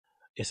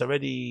it's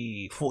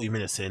already 40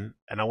 minutes in,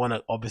 and I want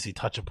to obviously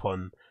touch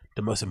upon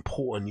the most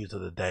important news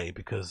of the day,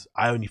 because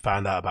I only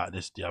found out about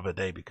this the other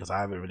day because I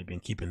haven't really been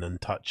keeping in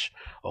touch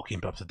or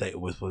keeping up to date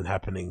with what's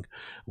happening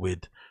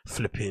with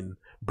flipping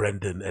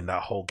Brendan and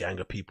that whole gang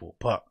of people.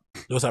 But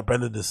it was like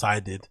Brendan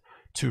decided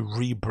to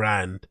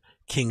rebrand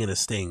King and the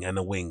Sting and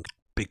the Wing,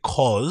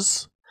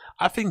 because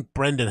I think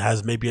Brendan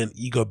has maybe an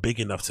ego big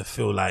enough to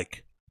feel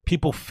like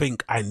people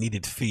think I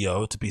needed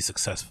Theo to be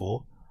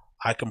successful.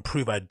 I can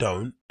prove I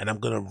don't, and I'm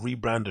going to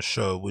rebrand the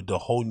show with a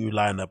whole new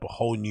lineup, a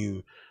whole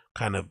new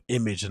kind of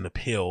image and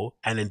appeal,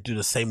 and then do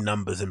the same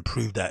numbers and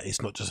prove that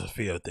it's not just a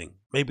Theo thing.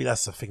 Maybe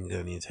that's the thing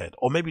in his head,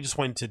 or maybe just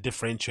wanting to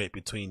differentiate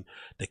between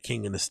the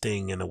King and the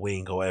Sting and the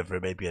Wing, or whatever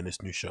it may be in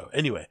this new show.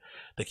 Anyway,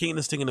 the King and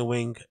the Sting and the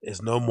Wing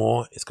is no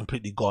more. It's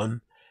completely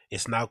gone.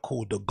 It's now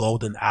called the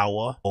Golden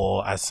Hour,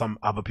 or as some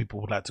other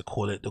people would like to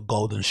call it, the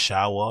Golden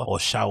Shower, or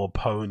Shower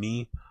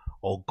Pony,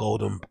 or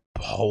Golden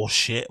whole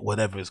shit,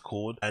 whatever it's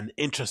called. An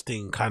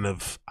interesting kind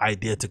of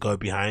idea to go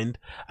behind.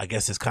 I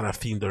guess it's kind of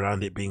themed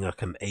around it being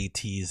like an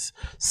 80s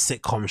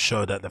sitcom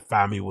show that the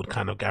family would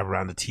kind of gather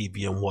around the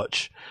TV and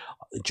watch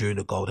during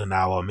the golden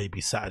hour, maybe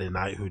Saturday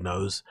night, who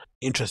knows.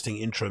 Interesting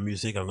intro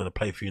music I'm going to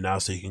play for you now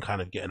so you can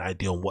kind of get an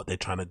idea on what they're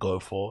trying to go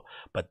for.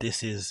 But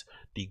this is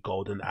the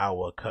Golden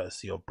Hour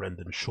courtesy of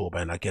Brendan Schaub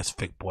and I guess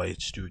Thick Boy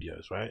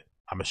Studios, right?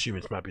 I'm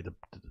assuming this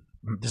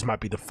might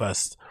be the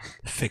first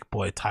Thick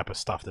Boy type of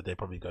stuff that they're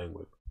probably going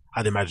with.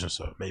 I'd imagine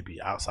so.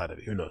 Maybe outside of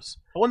it, who knows?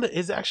 I wonder,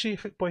 is it actually a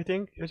Thick Boy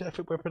thing? Is it a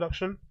Thick Boy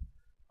production?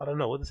 I don't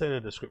know. What does it say in the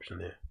description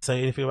here?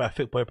 Say anything about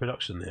Thick Boy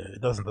production here?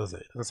 It doesn't, does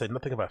it? It doesn't say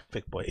nothing about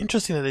Thick Boy.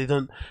 Interesting that they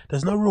don't.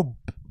 There's no real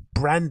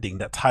branding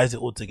that ties it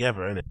all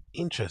together, isn't it?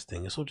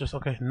 Interesting. It's all just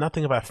okay.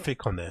 Nothing about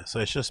Thick on there, so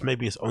it's just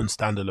maybe its own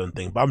standalone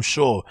thing. But I'm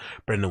sure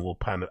Brendan will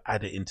kind of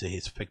add it into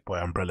his Thick Boy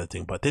umbrella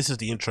thing. But this is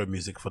the intro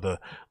music for the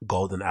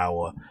Golden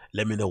Hour.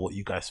 Let me know what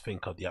you guys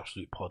think of the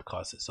Absolute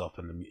podcast itself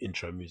and the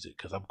intro music,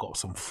 because I've got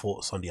some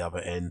thoughts on the other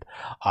end.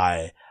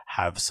 I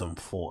have some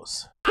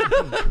thoughts.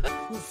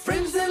 We're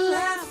friends that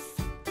laugh,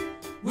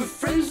 we're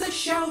friends that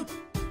shout.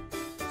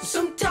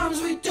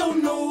 Sometimes we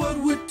don't know what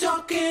we're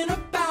talking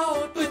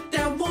about, but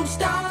that won't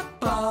stop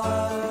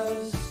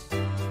us.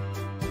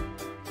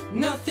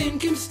 Nothing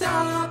can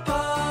stop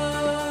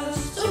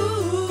us.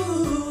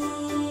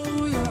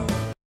 Ooh,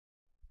 yeah.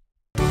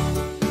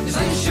 It's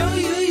like a show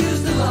you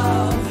used to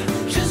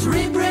love, just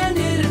rebrand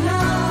it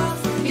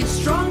enough. It's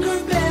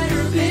stronger,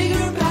 better,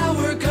 bigger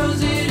power,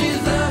 cause it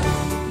is the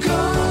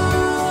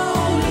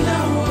golden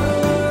hour.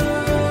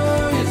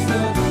 It's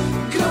the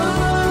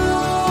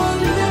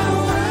golden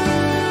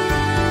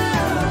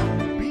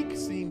hour. Beak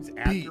seems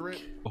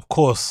accurate. Of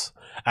course,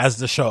 as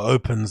the show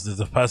opens, there's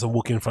a person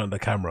walking in front of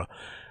the camera.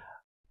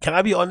 Can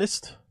I be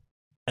honest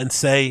and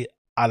say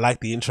I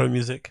like the intro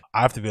music?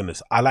 I have to be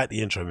honest. I like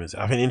the intro music.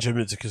 I think the intro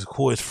music is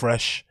cool. It's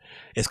fresh.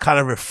 It's kind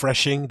of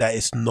refreshing that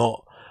it's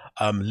not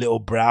Little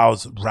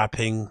Brows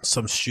rapping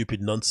some stupid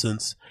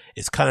nonsense.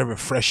 It's kind of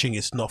refreshing.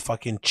 It's not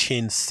fucking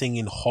Chin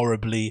singing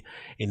horribly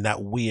in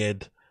that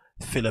weird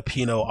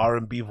Filipino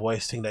R&B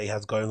voice thing that he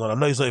has going on. I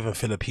know he's not even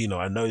Filipino.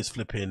 I know he's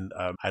flipping.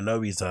 I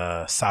know he's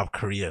South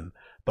Korean.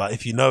 But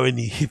if you know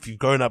if you've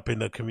grown up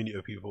in a community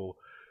of people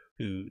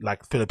who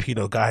like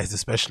Filipino guys,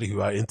 especially who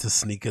are into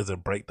sneakers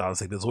and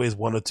breakdancing, there's always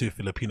one or two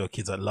Filipino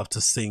kids that love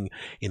to sing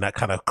in that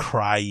kind of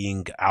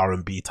crying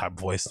R&B type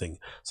voice thing.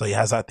 So he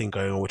has that thing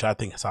going on, which I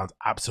think sounds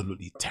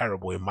absolutely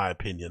terrible in my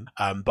opinion.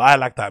 But I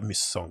like that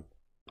music song.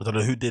 I don't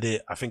know who did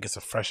it. I think it's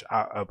a fresh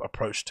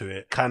approach to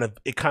it.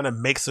 It kind of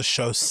makes the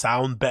show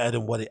sound better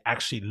than what it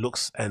actually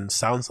looks and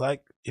sounds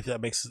like, if that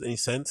makes any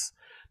sense.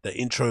 The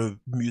intro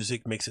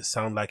music makes it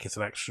sound like it's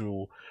an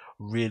actual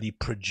really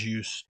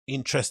produced,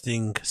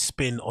 interesting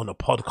spin on a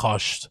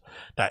podcast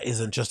that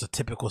isn't just the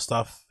typical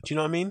stuff. Do you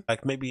know what I mean?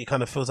 Like maybe it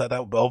kind of feels like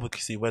that, but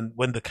obviously when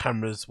it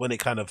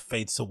kind of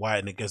fades to white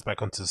and it goes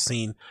back onto the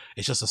scene,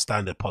 it's just a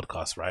standard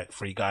podcast, right?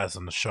 Three guys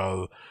on the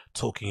show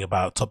talking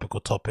about topical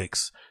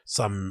topics,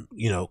 some,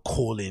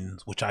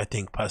 call-ins, which I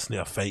think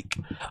personally are fake.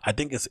 I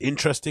think it's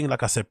interesting,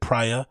 like I said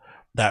prior,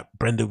 that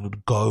Brendan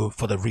would go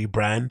for the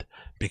rebrand,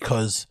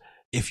 because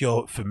if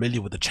you're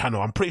familiar with the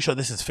channel, I'm pretty sure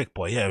this is Thick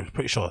Boy. Yeah, I'm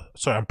pretty sure.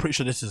 Sorry, I'm pretty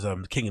sure this is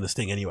King and the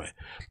Sting. Anyway,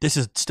 this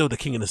is still the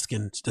King and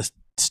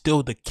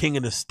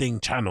the Sting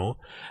channel,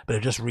 but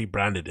they've just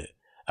rebranded it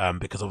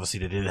because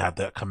obviously they didn't have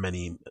that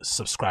many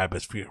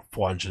subscribers,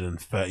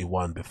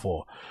 431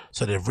 before.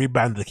 So they've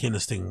rebranded the King and the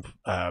Sting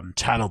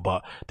channel,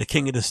 but the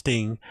King and the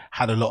Sting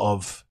had a lot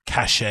of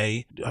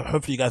cachet.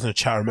 Hopefully, you guys in the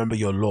chat remember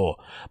your lore.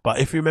 But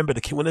if you remember when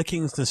the King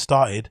and the Sting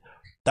started,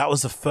 that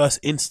was the first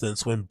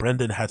instance when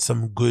Brendan had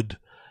some good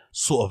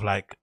sort of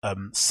like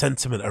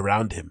sentiment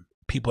around him.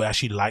 People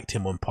actually liked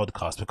him on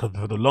podcasts, because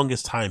for the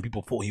longest time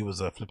people thought he was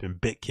a flipping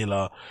bit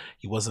killer.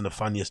 He wasn't the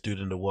funniest dude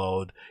in the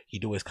world.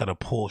 He'd always kind of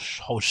pull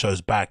whole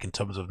shows back in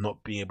terms of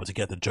not being able to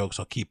get the jokes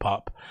or keep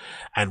up.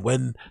 And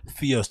when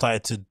Theo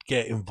started to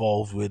get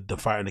involved with the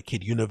Fighter and the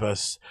Kid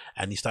universe,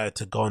 and he started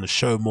to go on the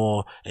show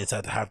more, and he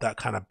started to have that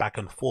kind of back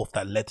and forth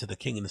that led to the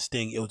King and the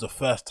Sting, it was the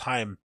first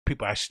time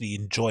people actually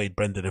enjoyed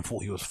Brendan and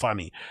thought he was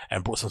funny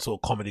and brought some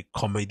sort of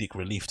comedic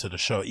relief to the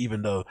show,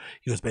 even though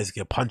he was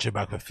basically a punching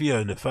bag for Theo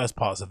in the first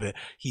parts of it.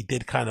 He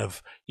did kind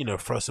of, you know,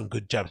 throw some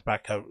good jabs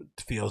back at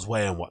Theo's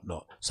way and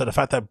whatnot. So the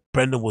fact that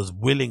Brendan was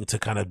willing to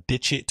kind of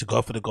ditch it to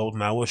go for the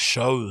golden hour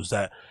shows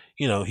that,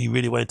 you know, he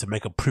really wanted to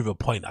make prove a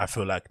point. I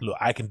feel like, look,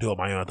 I can do it on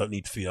my own, I don't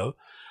need Theo.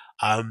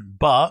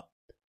 But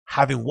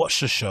having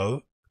watched the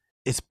show,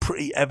 it's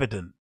pretty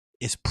evident,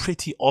 it's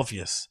pretty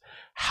obvious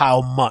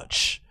how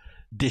much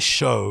this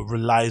show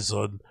relies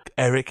on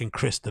Eric and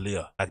Chris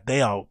D'Elia. Like,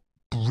 they are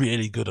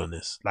really good on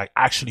this, like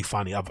actually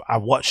funny. I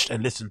watched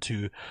and listened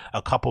to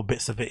a couple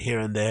bits of it here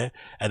and there,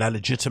 and I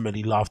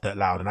legitimately laughed out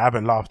loud, and I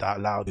haven't laughed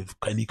out loud with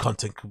any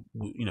content,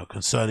 you know,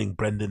 concerning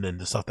Brendan and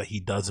the stuff that he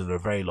does in a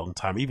very long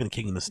time. Even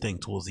King and the Sting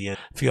towards the end,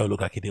 Theo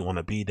looked like he didn't want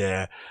to be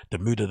there. The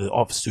mood of the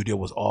off studio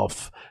was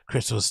off.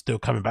 Chris was still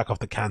coming back off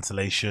the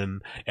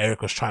cancellation.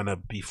 Eric was trying to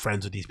be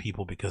friends with these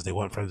people because they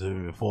weren't friends with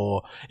him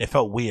before. It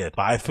felt weird,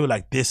 but I feel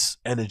like this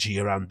energy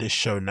around this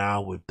show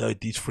now, with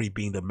these three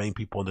being the main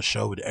people on the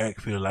show, with Eric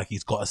feeling like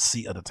he's got a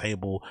seat at the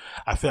table,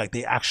 I feel like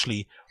they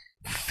actually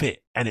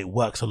fit and it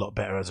works a lot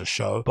better as a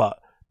show. But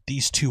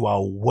these two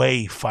are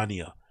way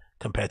funnier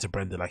compared to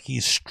Brendan. Like,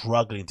 he's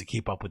struggling to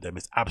keep up with them.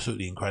 It's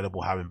absolutely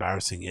incredible how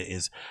embarrassing it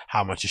is,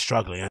 how much he's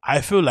struggling. And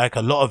I feel like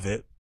a lot of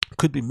it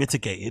could be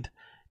mitigated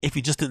if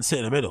he just didn't sit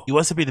in the middle. He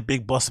wants to be the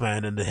big boss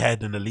man and the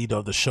head and the leader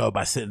of the show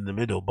by sitting in the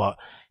middle, but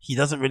he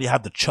doesn't really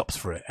have the chops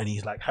for it. And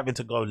he's like having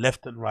to go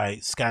left and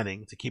right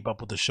scanning to keep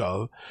up with the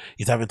show.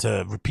 He's having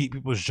to repeat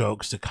people's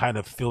jokes to kind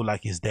of feel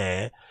like he's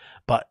there.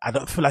 But I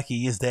don't feel like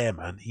he is there,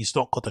 man. He's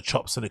not got the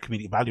chops and the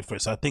comedic value for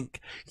it. So I think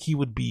he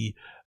would be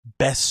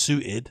best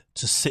suited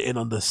to sitting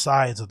on the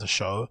sides of the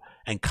show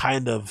and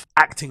kind of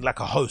acting like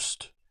a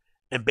host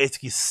and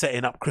basically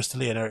setting up Chris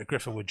D'Elia and Eric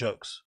Griffin with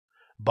jokes.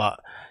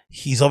 But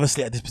he's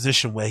obviously at this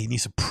position where he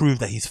needs to prove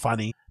that he's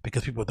funny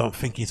because people don't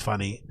think he's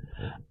funny,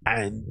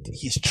 and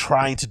he's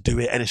trying to do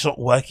it and it's not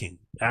working.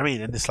 I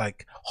mean, and it's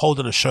like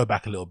holding the show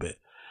back a little bit.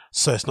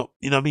 So it's not,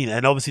 you know what I mean?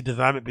 And obviously the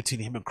dynamic between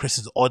him and Chris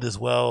is odd as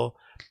well,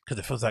 because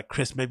it feels like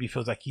Chris maybe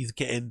feels like he's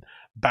getting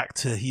back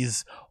to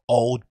his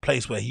old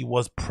place where he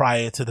was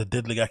prior to the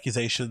diddling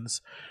accusations.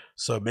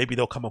 So maybe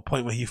there'll come a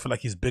point where he feel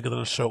like he's bigger than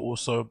the show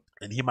also,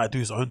 and he might do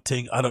his own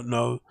thing. I don't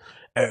know.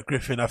 Eric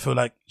Griffin, I feel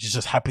like he's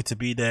just happy to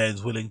be there and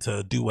is willing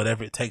to do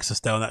whatever it takes to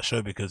stay on that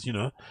show because, you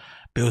know,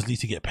 bills need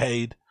to get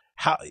paid.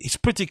 It's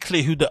pretty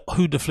clear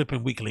who the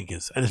flipping weak link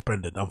is, and it's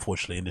Brendan,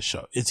 unfortunately, in this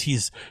show.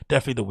 He's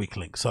definitely the weak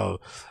link. So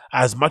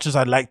as much as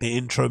I like the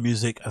intro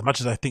music, as much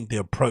as I think the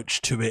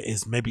approach to it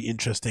is maybe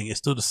interesting, it's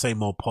still the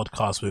same old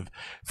podcast with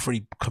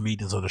three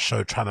comedians on the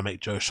show trying to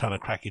make jokes, trying to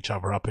crack each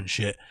other up and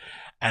shit.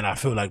 And I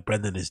feel like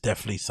Brendan is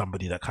definitely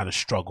somebody that kind of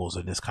struggles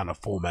in this kind of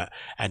format,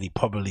 and he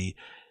probably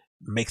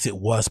makes it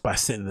worse by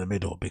sitting in the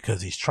middle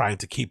because he's trying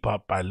to keep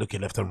up by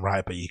looking left and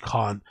right, but he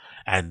can't,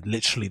 and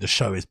literally the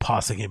show is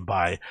passing him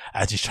by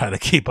as he's trying to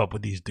keep up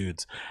with these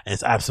dudes, and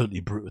it's absolutely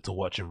brutal to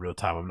watch in real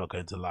time, I'm not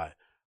going to lie.